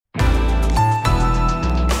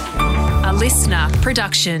listener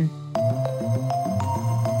production.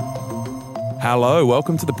 Hello,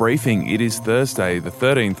 welcome to The Briefing. It is Thursday, the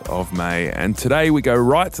 13th of May, and today we go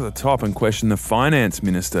right to the top and question the Finance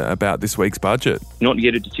Minister about this week's budget. Not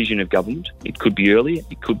yet a decision of government. It could be earlier,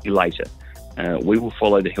 it could be later. We will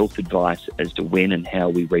follow the health advice as to when and how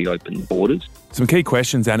we reopen the borders. Some key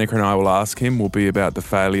questions Annika and I will ask him will be about the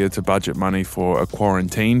failure to budget money for a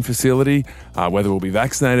quarantine facility, whether we'll be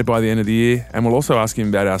vaccinated by the end of the year, and we'll also ask him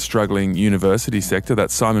about our struggling university sector.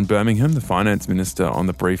 That's Simon Birmingham, the Finance Minister, on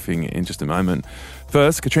The Briefing in just a moment.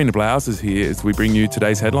 First, Katrina Blowers is here as we bring you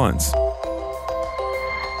today's headlines.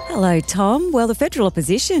 Hello, Tom. Well, the federal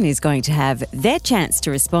opposition is going to have their chance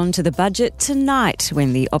to respond to the budget tonight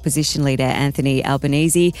when the opposition leader Anthony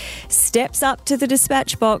Albanese steps up to the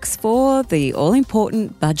dispatch box for the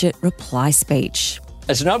all-important budget reply speech.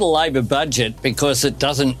 It's not a Labor budget because it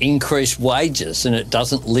doesn't increase wages and it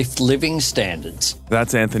doesn't lift living standards.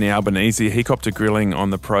 That's Anthony Albanese. He copped a grilling on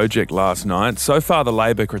the project last night. So far, the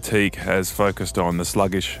Labor critique has focused on the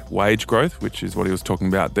sluggish wage growth, which is what he was talking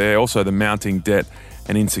about there. Also, the mounting debt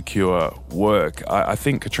and insecure work. I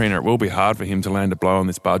think, Katrina, it will be hard for him to land a blow on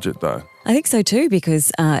this budget, though. I think so too,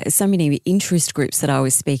 because so many interest groups that I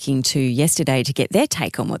was speaking to yesterday to get their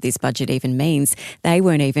take on what this budget even means, they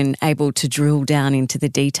weren't even able to drill down into the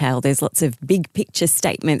detail. There's lots of big picture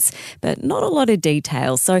statements, but not a lot of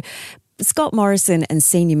detail. So Scott Morrison and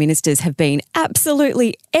senior ministers have been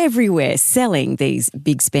absolutely everywhere selling these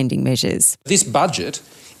big spending measures. This budget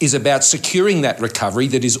is about securing that recovery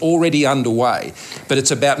that is already underway, but it's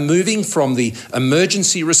about moving from the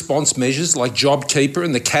emergency response measures like JobKeeper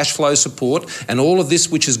and the cash flow support and all of this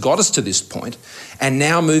which has got us to this point, and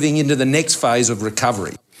now moving into the next phase of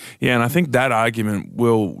recovery. Yeah, and I think that argument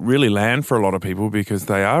will really land for a lot of people because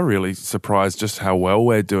they are really surprised just how well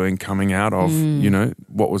we're doing coming out of,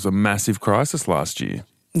 what was a massive crisis last year.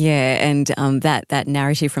 Yeah, and that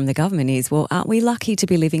narrative from the government is, well, aren't we lucky to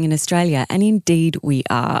be living in Australia? And indeed we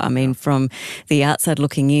are. I mean, from the outside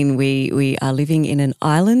looking in, we are living in an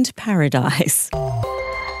island paradise.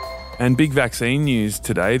 And big vaccine news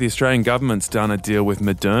today. The Australian government's done a deal with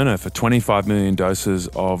Moderna for 25 million doses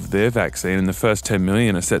of their vaccine, and the first 10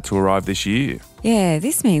 million are set to arrive this year. Yeah,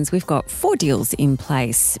 this means we've got 4 deals in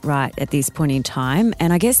place right at this point in time.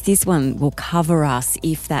 And I guess this one will cover us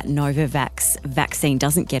if that Novavax vaccine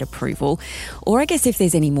doesn't get approval, or I guess if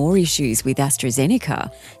there's any more issues with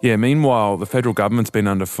AstraZeneca. Yeah, meanwhile, the federal government's been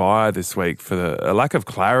under fire this week for a lack of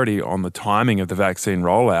clarity on the timing of the vaccine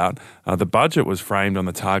rollout. The budget was framed on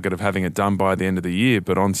the target of having it done by the end of the year,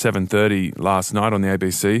 but on 7:30 last night on the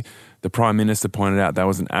ABC, the Prime Minister pointed out that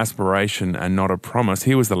was an aspiration and not a promise.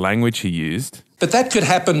 Here was the language he used. But that could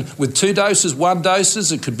happen with 2 doses, 1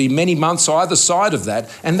 doses. It could be many months either side of that,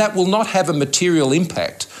 and that will not have a material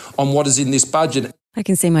impact on what is in this budget. I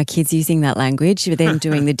can see my kids using that language, them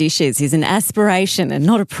doing the dishes is an aspiration and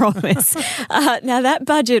not a promise. Now, that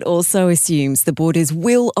budget also assumes the borders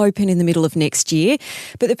will open in the middle of next year,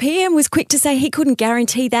 but the PM was quick to say he couldn't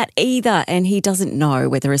guarantee that either, and he doesn't know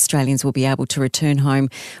whether Australians will be able to return home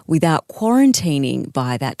without quarantining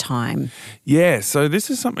by that time. Yeah, so this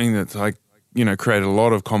is something that's created a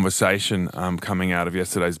lot of conversation coming out of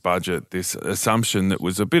yesterday's budget, this assumption that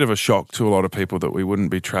was a bit of a shock to a lot of people that we wouldn't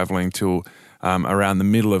be travelling till around the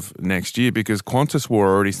middle of next year because Qantas were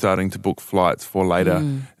already starting to book flights for later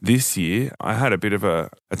this year. I had a bit of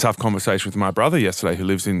a tough conversation with my brother yesterday who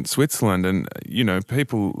lives in Switzerland, and,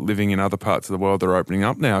 people living in other parts of the world that are opening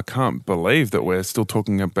up now can't believe that we're still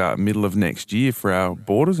talking about middle of next year for our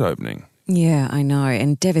borders opening. Yeah, I know,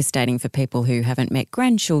 and devastating for people who haven't met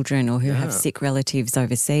grandchildren or who have sick relatives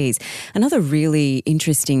overseas. Another really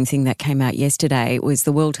interesting thing that came out yesterday was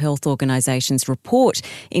the World Health Organization's report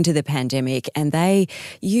into the pandemic, and they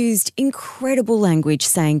used incredible language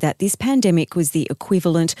saying that this pandemic was the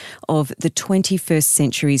equivalent of the 21st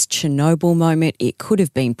century's Chernobyl moment. It could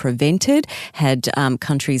have been prevented had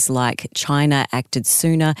countries like China acted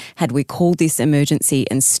sooner, had we called this emergency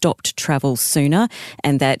and stopped travel sooner,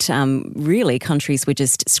 and that really countries were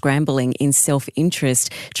just scrambling in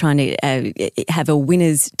self-interest, trying to have a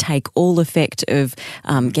winner's take all effect of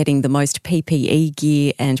getting the most PPE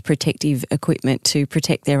gear and protective equipment to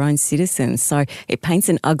protect their own citizens. So it paints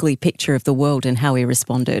an ugly picture of the world and how we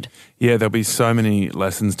responded. Yeah, there'll be so many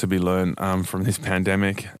lessons to be learned from this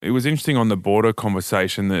pandemic. It was interesting on the border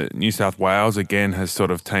conversation that New South Wales again has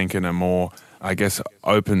sort of taken a more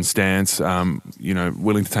open stance,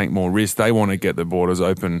 willing to take more risk. They want to get the borders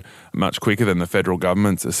open much quicker than the federal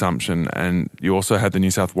government's assumption. And you also had the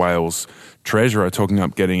New South Wales Treasurer talking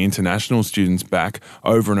up getting international students back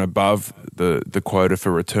over and above the quota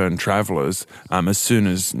for return travellers as soon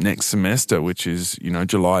as next semester, which is,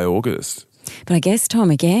 July, August. But I guess,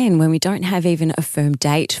 Tom, again, when we don't have even a firm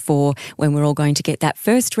date for when we're all going to get that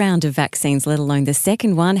first round of vaccines, let alone the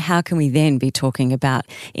second one, how can we then be talking about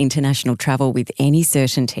international travel with any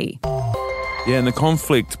certainty? Yeah, and the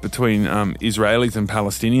conflict between Israelis and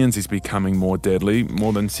Palestinians is becoming more deadly.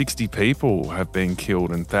 More than 60 people have been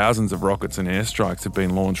killed and thousands of rockets and airstrikes have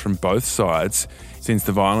been launched from both sides since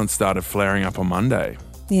the violence started flaring up on Monday.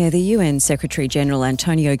 Yeah, the UN Secretary-General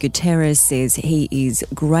Antonio Guterres says he is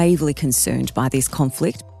gravely concerned by this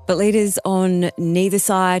conflict. But leaders on neither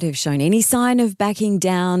side have shown any sign of backing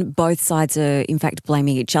down. Both sides are, in fact,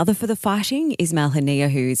 blaming each other for the fighting. Ismail Haniyeh,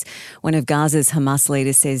 who's one of Gaza's Hamas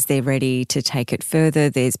leaders, says they're ready to take it further.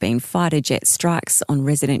 There's been fighter jet strikes on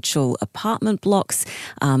residential apartment blocks,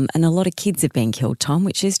 and a lot of kids have been killed, Tom,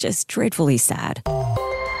 which is just dreadfully sad.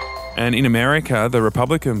 And in America, the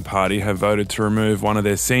Republican Party have voted to remove one of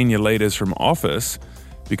their senior leaders from office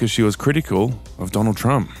because she was critical of Donald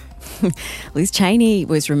Trump. Liz Cheney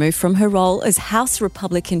was removed from her role as House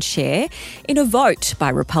Republican chair in a vote by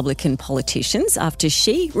Republican politicians after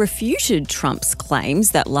she refuted Trump's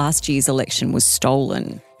claims that last year's election was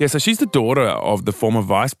stolen. Yeah, so she's the daughter of the former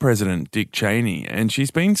Vice President, Dick Cheney, and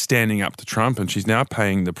she's been standing up to Trump and she's now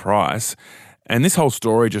paying the price. And this whole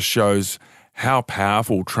story just shows how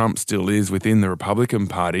powerful Trump still is within the Republican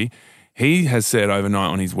Party. He has said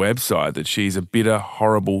overnight on his website that she's a bitter,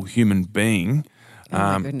 horrible human being. Oh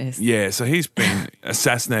my goodness. Yeah, so he's been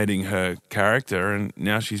assassinating her character and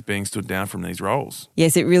now she's being stood down from these roles.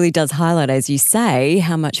 Yes, it really does highlight, as you say,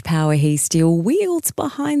 how much power he still wields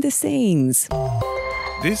behind the scenes.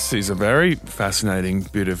 This is a very fascinating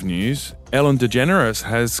bit of news. Ellen DeGeneres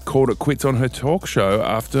has called it quits on her talk show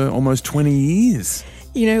after almost 20 years.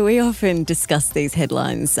 You know, we often discuss these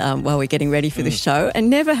headlines while we're getting ready for the show, and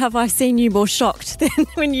never have I seen you more shocked than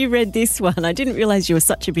when you read this one. I didn't realise you were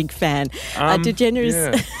such a big fan. DeGeneres.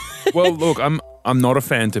 Yeah. Well, look, I'm not a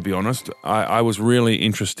fan, to be honest. I was really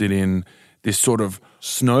interested in this sort of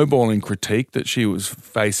snowballing critique that she was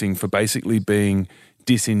facing for basically being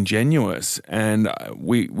disingenuous. And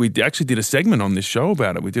we actually did a segment on this show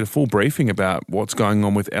about it. We did a full briefing about what's going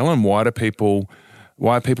on with Ellen. Why are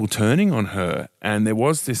people turning on her? And there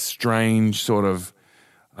was this strange sort of,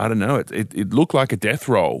 I don't know, it looked like a death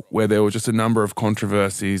roll where there were just a number of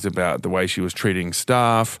controversies about the way she was treating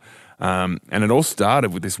staff. And it all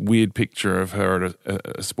started with this weird picture of her at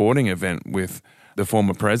a sporting event with the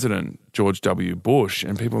former president, George W. Bush.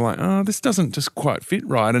 And people were like, oh, this doesn't just quite fit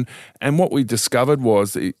right. And what we discovered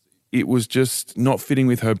was it was just not fitting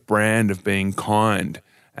with her brand of being kind.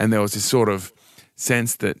 And there was this sort of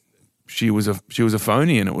sense that she was a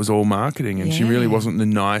phony and it was all marketing and she really wasn't the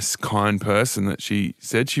nice, kind person that she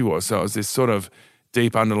said she was. So it was this sort of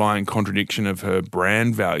deep underlying contradiction of her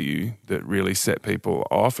brand value that really set people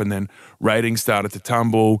off. And then ratings started to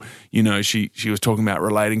tumble. You know, she was talking about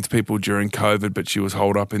relating to people during COVID, but she was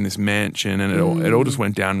holed up in this mansion and it all just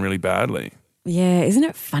went down really badly. Yeah, isn't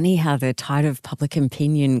it funny how the tide of public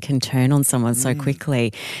opinion can turn on someone so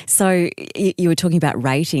quickly? So you were talking about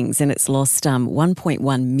ratings and it's lost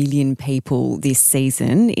 1.1 million people this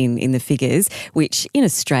season in the figures, which in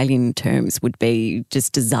Australian terms would be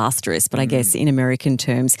just disastrous. But I guess in American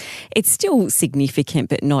terms, it's still significant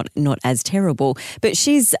but not as terrible. But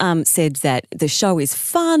she's said that the show is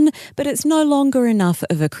fun, but it's no longer enough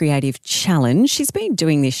of a creative challenge. She's been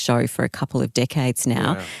doing this show for a couple of decades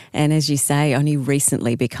now. Yeah. And as you say, only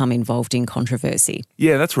recently become involved in controversy.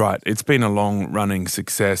 Yeah, that's right. It's been a long-running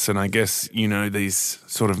success, and I guess, you know, these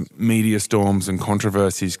sort of media storms and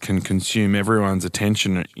controversies can consume everyone's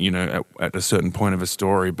attention, you know, at a certain point of a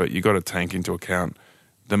story, but you've got to take into account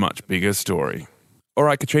the much bigger story. All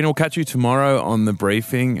right, Katrina, we'll catch you tomorrow on The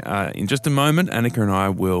Briefing. In just a moment, Annika and I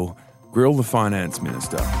will grill the Finance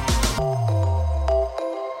Minister.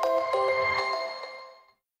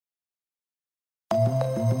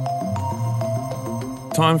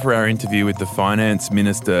 Time for our interview with the Finance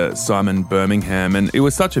Minister, Simon Birmingham. And it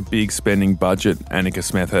was such a big spending budget, Annika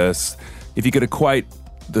Smethurst. If you could equate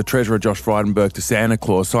the Treasurer, Josh Frydenberg, to Santa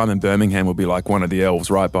Claus, Simon Birmingham would be like one of the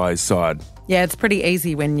elves right by his side. Yeah, it's pretty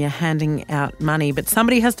easy when you're handing out money, but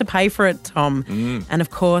somebody has to pay for it, Tom. And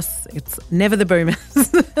of course, it's never the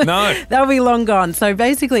boomers. No. They'll be long gone. So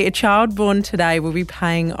basically, a child born today will be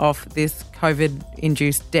paying off this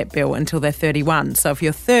COVID-induced debt bill until they're 31. So if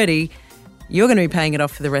you're 30, you're going to be paying it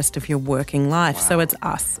off for the rest of your working life. Wow. So it's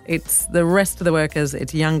us. It's the rest of the workers.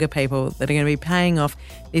 It's younger people that are going to be paying off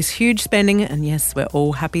this huge spending. And yes, we're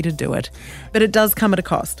all happy to do it. But it does come at a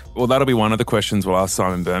cost. Well, that'll be one of the questions we'll ask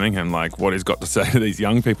Simon Birmingham, like what he's got to say to these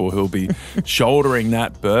young people who'll be shouldering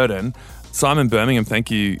that burden. Simon Birmingham,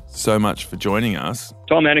 thank you so much for joining us.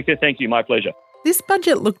 Tom, Annika, thank you. My pleasure. This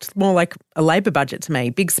budget looked more like a Labor budget to me.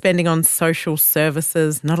 Big spending on social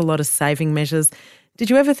services, not a lot of saving measures. Did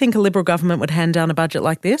you ever think a Liberal government would hand down a budget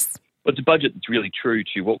like this? Well, it's a budget that's really true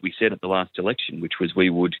to what we said at the last election, which was we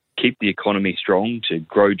would keep the economy strong to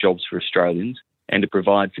grow jobs for Australians and to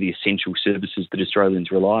provide for the essential services that Australians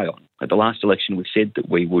rely on. At the last election, we said that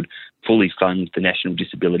we would fully fund the National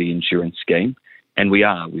Disability Insurance Scheme, and we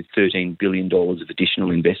are, with $13 billion of additional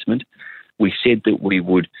investment. We said that we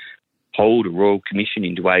would hold a Royal Commission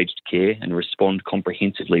into aged care and respond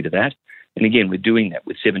comprehensively to that. And again, we're doing that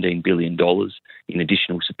with $17 billion in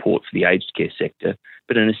additional support for the aged care sector.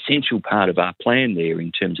 But an essential part of our plan there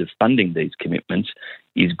in terms of funding these commitments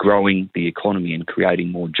is growing the economy and creating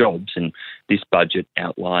more jobs. And this budget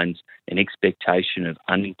outlines an expectation of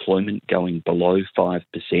unemployment going below 5%,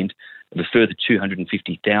 of a further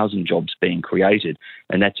 250,000 jobs being created.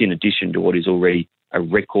 And that's in addition to what is already a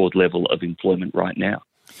record level of employment right now.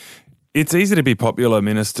 It's easy to be popular,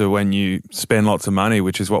 Minister, when you spend lots of money,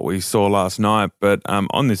 which is what we saw last night. But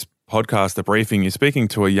on this podcast, The Briefing, you're speaking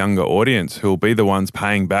to a younger audience who will be the ones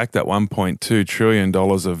paying back that $1.2 trillion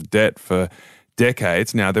of debt for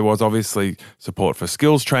decades. Now, there was obviously support for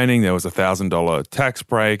skills training. There was a $1,000 tax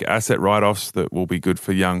break, asset write-offs that will be good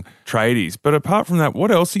for young tradies. But apart from that,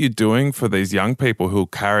 what else are you doing for these young people who will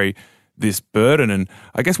carry this burden? And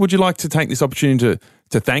I guess, would you like to take this opportunity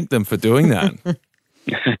to thank them for doing that?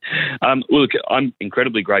 Look, I'm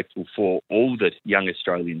incredibly grateful for all that young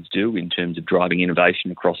Australians do in terms of driving innovation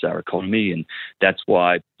across our economy, and that's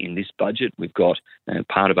why in this budget we've got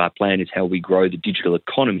part of our plan is how we grow the digital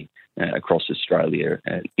economy across Australia,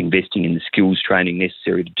 investing in the skills training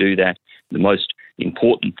necessary to do that. The most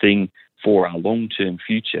important thing for our long-term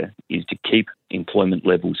future is to keep employment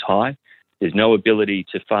levels high. There's no ability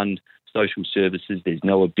to fund social services, there's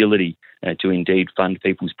no ability to indeed fund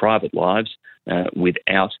people's private lives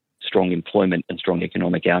without strong employment and strong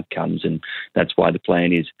economic outcomes. And that's why the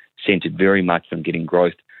plan is centred very much on getting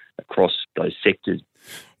growth across those sectors.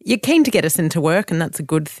 You're keen to get us into work, and that's a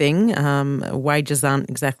good thing. Wages aren't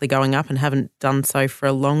exactly going up and haven't done so for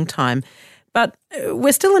a long time. But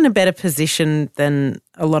we're still in a better position than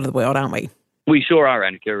a lot of the world, aren't we? We sure are,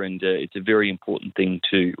 Annika, and it's a very important thing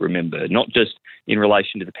to remember, not just in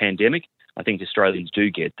relation to the pandemic. I think Australians do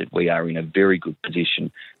get that we are in a very good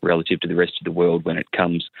position relative to the rest of the world when it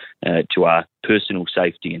comes to our personal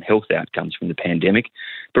safety and health outcomes from the pandemic.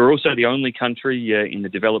 But we're also the only country in the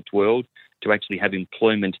developed world to actually have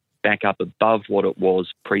employment back up above what it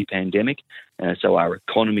was pre-pandemic. So our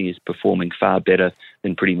economy is performing far better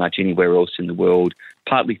than pretty much anywhere else in the world,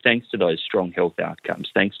 partly thanks to those strong health outcomes,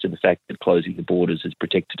 thanks to the fact that closing the borders has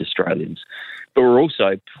protected Australians. But we're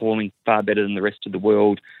also performing far better than the rest of the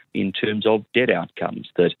world in terms of debt outcomes,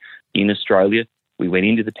 that in Australia we went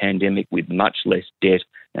into the pandemic with much less debt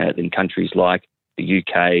than countries like the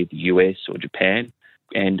UK, the US or Japan.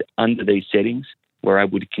 And under these settings, we're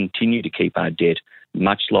able to continue to keep our debt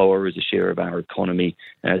much lower as a share of our economy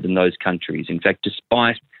than those countries. In fact,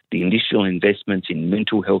 despite the initial investments in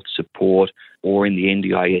mental health support or in the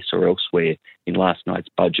NDIS or elsewhere in last night's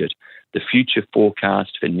budget, the future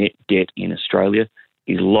forecast for net debt in Australia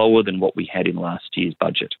is lower than what we had in last year's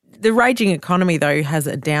budget. The raging economy, though, has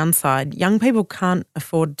a downside. Young people can't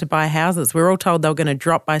afford to buy houses. We're all told they're going to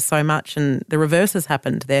drop by so much, and the reverse has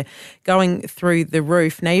happened. They're going through the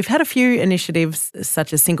roof. Now, you've had a few initiatives,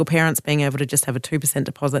 such as single parents being able to just have a 2%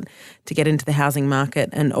 deposit to get into the housing market,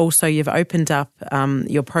 and also you've opened up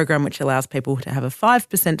your program which allows people to have a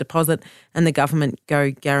 5% deposit and the government go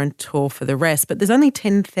guarantor for the rest. But there's only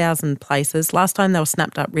 10,000 places. Last time they were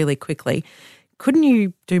snapped up really quickly. Couldn't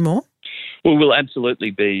you do more? Well, we'll absolutely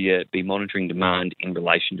be monitoring demand in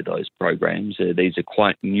relation to those programs. These are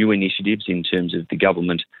quite new initiatives in terms of the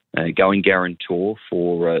government going guarantor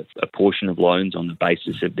for a portion of loans on the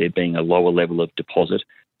basis of there being a lower level of deposit.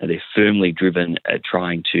 They're firmly driven at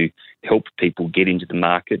trying to help people get into the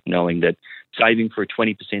market, knowing that saving for a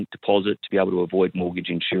 20% deposit to be able to avoid mortgage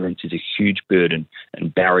insurance is a huge burden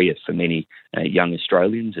and barrier for many young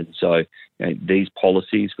Australians. And so these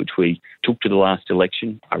policies, which we took to the last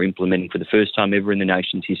election, are implementing for the first time ever in the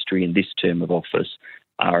nation's history in this term of office,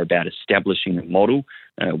 are about establishing a model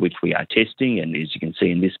which we are testing and, as you can see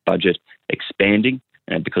in this budget, expanding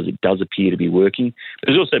because it does appear to be working.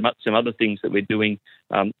 There's also some other things that we're doing,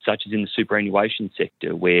 such as in the superannuation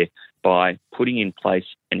sector, where by putting in place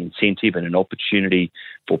an incentive and an opportunity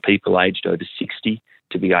for people aged over 60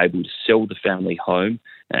 to be able to sell the family home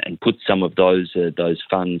and put some of those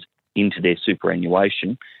funds into their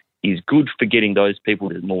superannuation is good for getting those people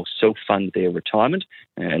to more self-fund their retirement.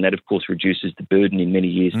 And that, of course, reduces the burden in many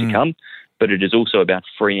years to come. But it is also about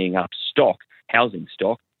freeing up stock, housing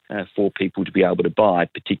stock, for people to be able to buy,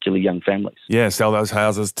 particularly young families. Yeah, sell those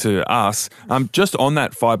houses to us. Just on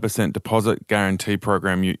that 5% deposit guarantee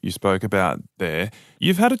program you spoke about there,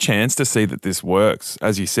 you've had a chance to see that this works.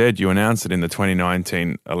 As you said, you announced it in the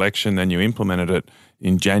 2019 election, then you implemented it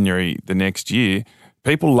in January the next year.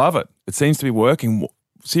 People love it. It seems to be working.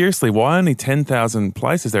 Seriously, why only 10,000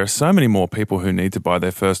 places? There are so many more people who need to buy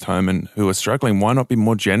their first home and who are struggling. Why not be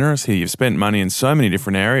more generous here? You've spent money in so many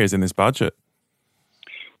different areas in this budget.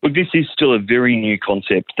 Well, this is still a very new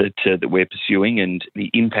concept that we're pursuing, and the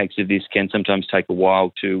impacts of this can sometimes take a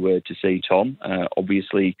while to see, Tom.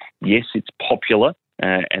 Obviously, yes, it's popular,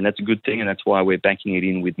 and that's a good thing, and that's why we're backing it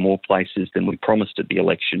in with more places than we promised at the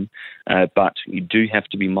election. But you do have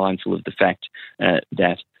to be mindful of the fact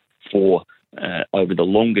that for over the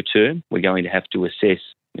longer term, we're going to have to assess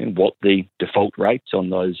what the default rates on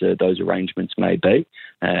those arrangements may be.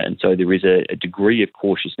 And so there is a degree of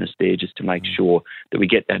cautiousness there just to make sure that we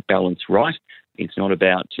get that balance right. It's not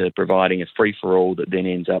about providing a free-for-all that then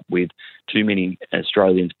ends up with too many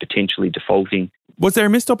Australians potentially defaulting. Was there a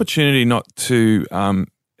missed opportunity not to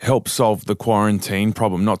help solve the quarantine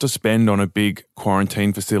problem, not to spend on a big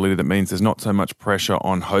quarantine facility that means there's not so much pressure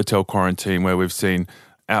on hotel quarantine where we've seen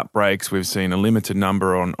outbreaks, we've seen a limited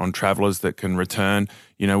number on travellers that can return.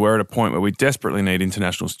 You know, we're at a point where we desperately need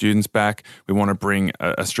international students back. We want to bring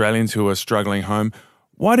Australians who are struggling home.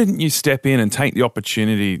 Why didn't you step in and take the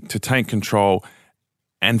opportunity to take control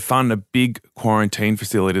and fund a big quarantine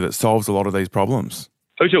facility that solves a lot of these problems?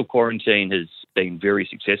 Hotel quarantine has been very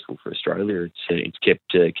successful for Australia. It's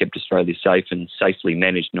kept Australia safe and safely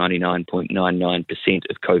managed 99.99%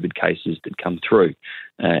 of COVID cases that come through.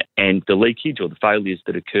 And the leakage or the failures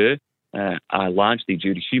that occur are largely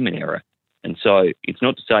due to human error. And so it's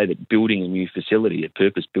not to say that building a new facility, a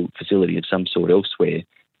purpose-built facility of some sort elsewhere,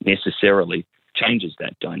 necessarily changes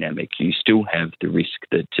that dynamic. You still have the risk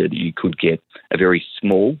that you could get a very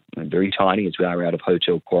small, very tiny, as we are out of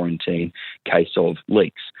hotel quarantine, case of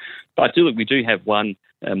leaks. But look, we do have one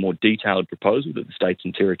more detailed proposal that the states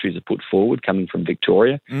and territories have put forward, coming from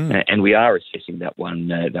Victoria, and we are assessing that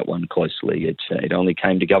one closely. It only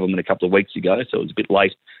came to government a couple of weeks ago, so it was a bit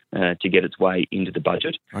late to get its way into the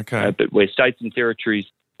budget. Okay. But where states and territories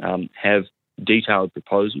have detailed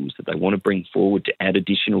proposals that they want to bring forward to add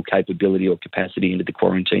additional capability or capacity into the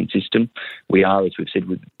quarantine system, we are, as we've said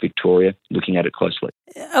with Victoria, looking at it closely.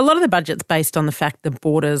 A lot of the budget's based on the fact the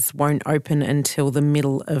borders won't open until the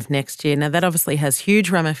middle of next year. Now, that obviously has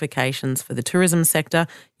huge ramifications for the tourism sector.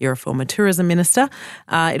 You're a former tourism minister.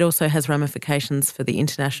 It also has ramifications for the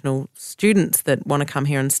international students that want to come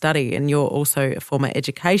here and study, and you're also a former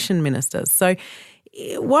education minister. So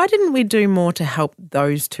why didn't we do more to help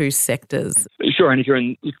those two sectors? Sure, Annika,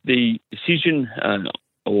 and the decision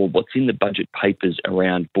or what's in the budget papers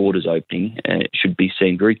around borders opening should be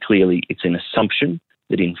seen very clearly. It's an assumption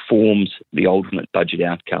that informs the ultimate budget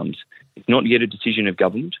outcomes. It's not yet a decision of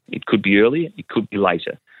government. It could be earlier, it could be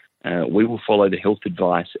later. We will follow the health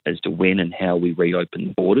advice as to when and how we reopen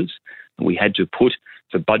the borders. We had to put,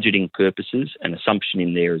 for budgeting purposes, an assumption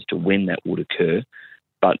in there as to when that would occur.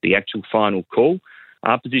 But the actual final call,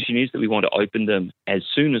 our position is that we want to open them as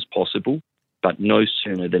soon as possible, but no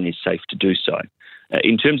sooner than is safe to do so.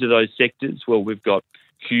 In terms of those sectors, well, we've got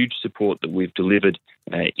huge support that we've delivered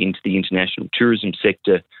into the international tourism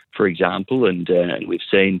sector, for example, and we've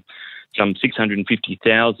seen some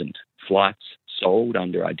 650,000 flights sold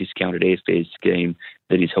under our discounted airfares scheme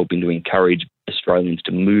that is helping to encourage Australians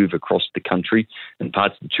to move across the country, and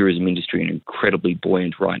parts of the tourism industry are incredibly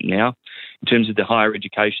buoyant right now. In terms of the higher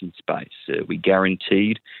education space, we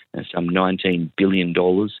guaranteed some $19 billion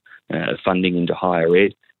of funding into higher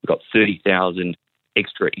ed. We've got 30,000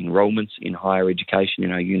 extra enrolments in higher education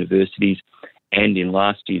in our universities, and in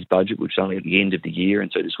last year's budget, which was only at the end of the year,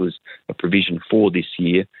 and so this was a provision for this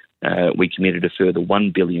year, we committed a further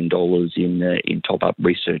 $1 billion in top-up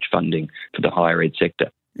research funding for the higher ed sector.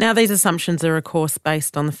 Now, these assumptions are, of course,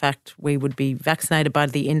 based on the fact we would be vaccinated by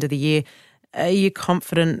the end of the year. Are you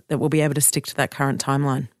confident that we'll be able to stick to that current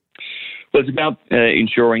timeline? Well, it's about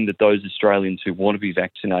ensuring that those Australians who want to be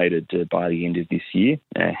vaccinated by the end of this year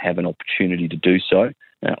have an opportunity to do so.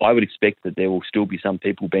 I would expect that there will still be some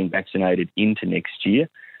people being vaccinated into next year.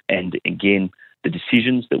 And again, the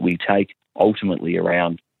decisions that we take ultimately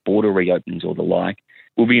around border reopenings or the like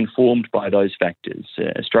will be informed by those factors.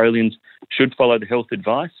 Australians should follow the health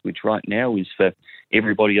advice, which right now is for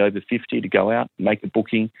everybody over 50 to go out, make a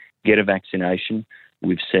booking, get a vaccination.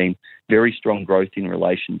 We've seen very strong growth in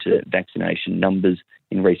relation to vaccination numbers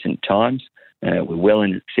in recent times. We're well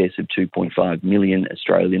in excess of 2.5 million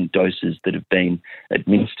Australian doses that have been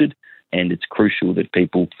administered, and it's crucial that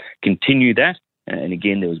people continue that And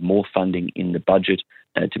again, there was more funding in the budget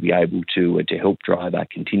to be able to help drive our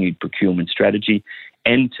continued procurement strategy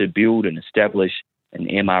and to build and establish an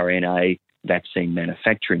mRNA vaccine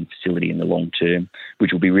manufacturing facility in the long term,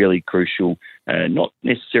 which will be really crucial, not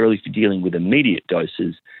necessarily for dealing with immediate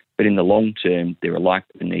doses, but in the long term, there are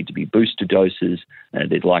likely to need to be booster doses.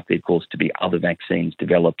 There's likely, of course, to be other vaccines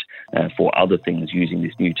developed for other things using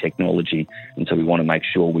this new technology. And so we want to make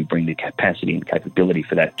sure we bring the capacity and capability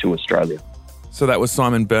for that to Australia. So that was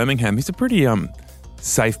Simon Birmingham. He's a pretty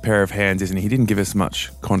safe pair of hands, isn't he? He didn't give us much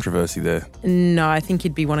controversy there. No, I think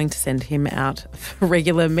you'd be wanting to send him out for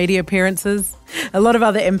regular media appearances. A lot of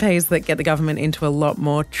other MPs that get the government into a lot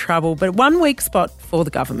more trouble. But one weak spot for the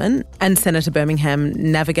government, and Senator Birmingham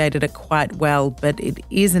navigated it quite well, but it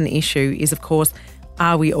is an issue, is of course,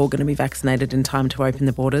 are we all going to be vaccinated in time to open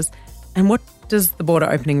the borders? And what does the border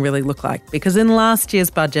opening really look like? Because in last year's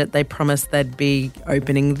budget, they promised they'd be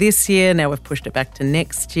opening this year. Now we've pushed it back to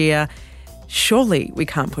next year. Surely we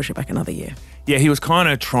can't push it back another year. Yeah, he was kind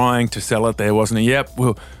of trying to sell it there, wasn't he? Yep,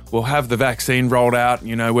 we'll have the vaccine rolled out.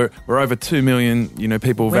 You know, we're over 2 million,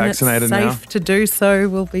 people when vaccinated it's now. safe to do so,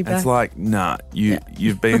 we'll be back. It's like, nah,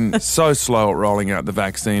 you've been so slow at rolling out the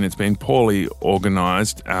vaccine. It's been poorly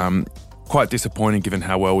organised. Quite disappointing given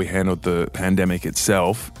how well we handled the pandemic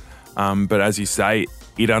itself. But as you say,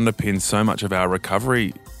 it underpins so much of our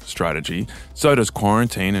recovery strategy. So does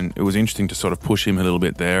quarantine, and it was interesting to sort of push him a little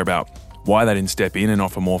bit there about why they didn't step in and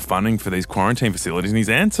offer more funding for these quarantine facilities. And his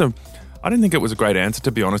answer, I didn't think it was a great answer,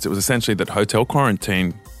 to be honest. It was essentially that hotel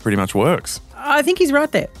quarantine pretty much works. I think he's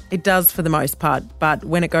right there. It does for the most part. But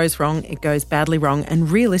when it goes wrong, it goes badly wrong.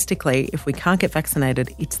 And realistically, if we can't get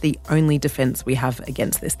vaccinated, it's the only defence we have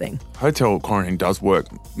against this thing. Hotel quarantine does work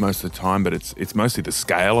most of the time, but it's mostly the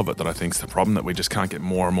scale of it that I think is the problem, that we just can't get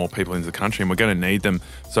more and more people into the country. And we're going to need them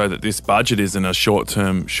so that this budget isn't a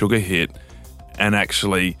short-term sugar hit and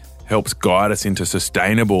actually helps guide us into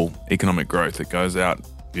sustainable economic growth that goes out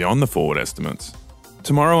beyond the forward estimates.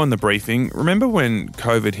 Tomorrow on The Briefing, remember when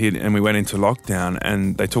COVID hit and we went into lockdown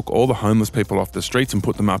and they took all the homeless people off the streets and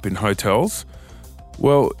put them up in hotels?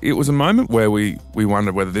 Well, it was a moment where we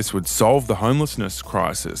wondered whether this would solve the homelessness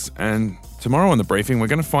crisis. And tomorrow on The Briefing, we're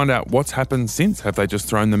going to find out what's happened since. Have they just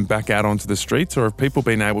thrown them back out onto the streets, or have people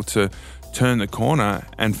been able to turn the corner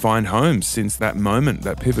and find homes since that moment,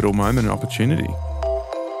 that pivotal moment and opportunity?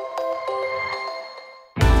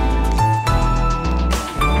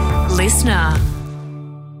 Listener.